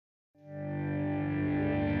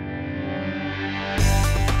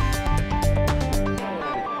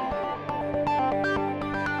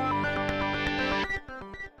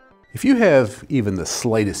If you have even the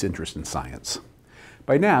slightest interest in science,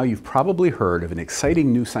 by now you've probably heard of an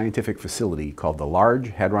exciting new scientific facility called the Large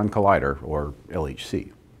Hadron Collider, or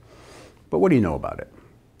LHC. But what do you know about it?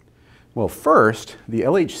 Well, first, the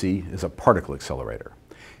LHC is a particle accelerator.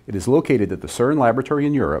 It is located at the CERN laboratory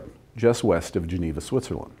in Europe, just west of Geneva,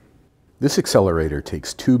 Switzerland. This accelerator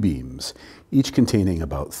takes two beams, each containing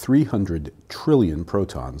about 300 trillion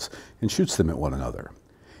protons, and shoots them at one another.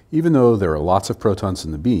 Even though there are lots of protons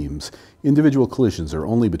in the beams, individual collisions are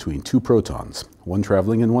only between two protons, one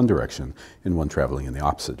traveling in one direction and one traveling in the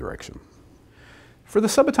opposite direction. For the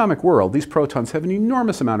subatomic world, these protons have an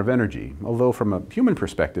enormous amount of energy, although from a human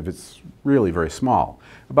perspective it's really very small,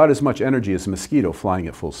 about as much energy as a mosquito flying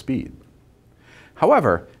at full speed.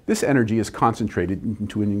 However, this energy is concentrated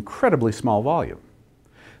into an incredibly small volume.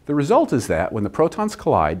 The result is that when the protons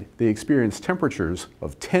collide, they experience temperatures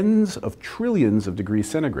of tens of trillions of degrees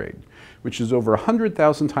centigrade, which is over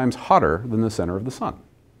 100,000 times hotter than the center of the sun.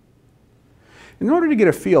 In order to get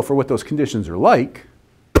a feel for what those conditions are like,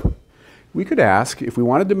 we could ask, if we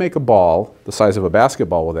wanted to make a ball the size of a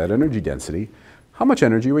basketball with that energy density, how much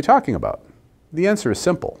energy are we talking about? The answer is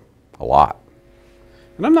simple: a lot.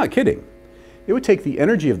 And I'm not kidding. It would take the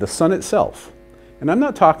energy of the sun itself. And I'm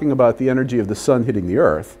not talking about the energy of the sun hitting the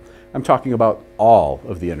earth. I'm talking about all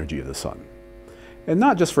of the energy of the sun. And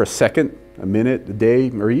not just for a second, a minute, a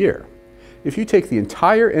day, or a year. If you take the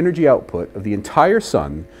entire energy output of the entire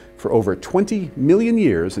sun for over 20 million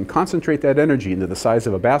years and concentrate that energy into the size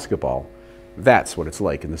of a basketball, that's what it's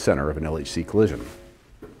like in the center of an LHC collision.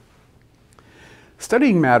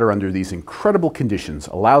 Studying matter under these incredible conditions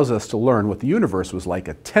allows us to learn what the universe was like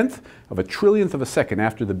a tenth of a trillionth of a second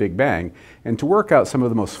after the Big Bang, and to work out some of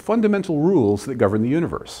the most fundamental rules that govern the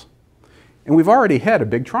universe. And we've already had a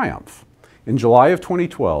big triumph. In July of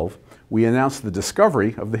 2012, we announced the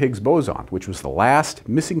discovery of the Higgs boson, which was the last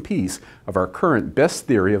missing piece of our current best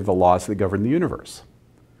theory of the laws that govern the universe.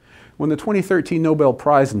 When the 2013 Nobel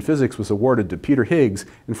Prize in Physics was awarded to Peter Higgs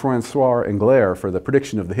and Francois Englert for the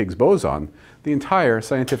prediction of the Higgs boson, the entire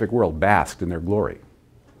scientific world basked in their glory.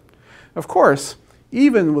 Of course,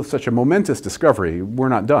 even with such a momentous discovery, we're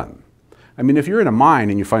not done. I mean, if you're in a mine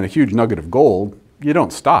and you find a huge nugget of gold, you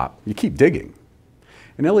don't stop, you keep digging.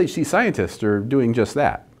 And LHC scientists are doing just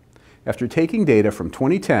that. After taking data from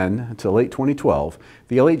 2010 to late 2012,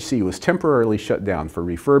 the LHC was temporarily shut down for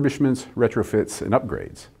refurbishments, retrofits, and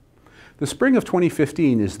upgrades. The spring of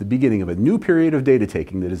 2015 is the beginning of a new period of data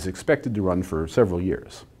taking that is expected to run for several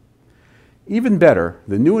years. Even better,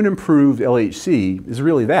 the new and improved LHC is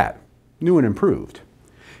really that, new and improved.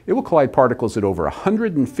 It will collide particles at over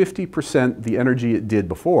 150% the energy it did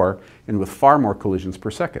before, and with far more collisions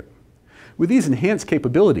per second. With these enhanced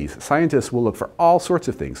capabilities, scientists will look for all sorts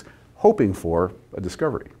of things, hoping for a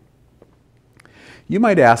discovery. You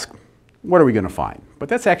might ask, what are we going to find? But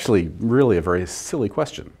that's actually really a very silly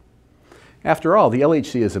question. After all, the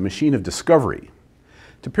LHC is a machine of discovery.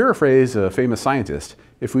 To paraphrase a famous scientist,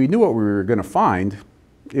 if we knew what we were going to find,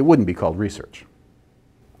 it wouldn't be called research.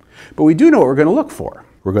 But we do know what we're going to look for.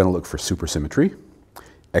 We're going to look for supersymmetry,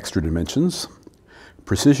 extra dimensions,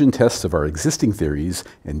 precision tests of our existing theories,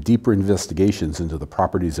 and deeper investigations into the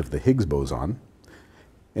properties of the Higgs boson,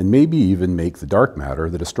 and maybe even make the dark matter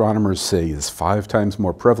that astronomers say is 5 times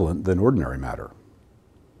more prevalent than ordinary matter.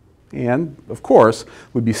 And, of course,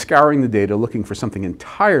 we'd be scouring the data looking for something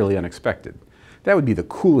entirely unexpected. That would be the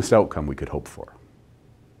coolest outcome we could hope for.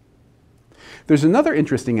 There's another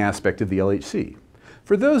interesting aspect of the LHC.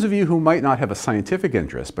 For those of you who might not have a scientific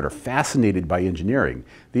interest but are fascinated by engineering,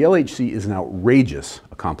 the LHC is an outrageous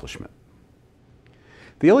accomplishment.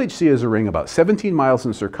 The LHC is a ring about 17 miles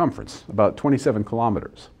in circumference, about 27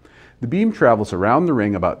 kilometers. The beam travels around the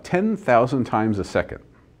ring about 10,000 times a second.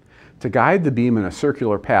 To guide the beam in a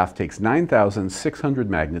circular path takes 9,600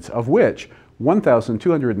 magnets, of which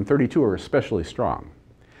 1,232 are especially strong.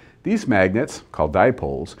 These magnets, called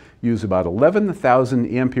dipoles, use about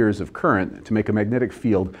 11,000 amperes of current to make a magnetic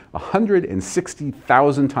field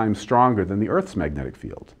 160,000 times stronger than the Earth's magnetic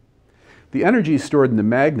field. The energy stored in the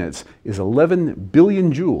magnets is 11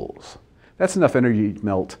 billion joules. That's enough energy to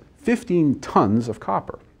melt 15 tons of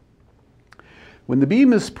copper. When the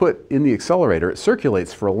beam is put in the accelerator, it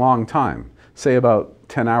circulates for a long time, say about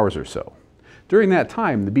 10 hours or so. During that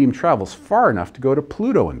time, the beam travels far enough to go to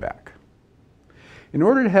Pluto and back. In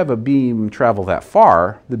order to have a beam travel that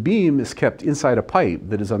far, the beam is kept inside a pipe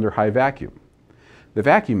that is under high vacuum. The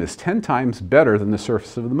vacuum is 10 times better than the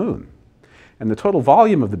surface of the moon. And the total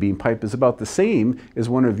volume of the beam pipe is about the same as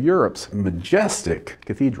one of Europe's majestic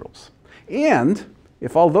cathedrals. And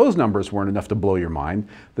If all those numbers weren't enough to blow your mind,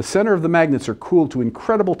 the center of the magnets are cooled to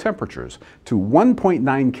incredible temperatures, to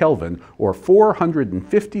 1.9 Kelvin or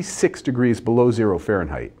 456 degrees below 0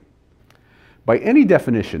 Fahrenheit. By any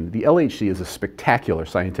definition, the LHC is a spectacular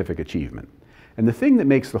scientific achievement. And the thing that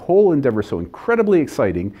makes the whole endeavor so incredibly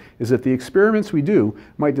exciting is that the experiments we do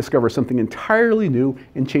might discover something entirely new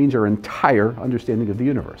and change our entire understanding of the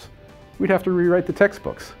universe. We'd have to rewrite the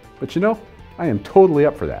textbooks. But you know, I am totally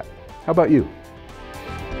up for that. How about you?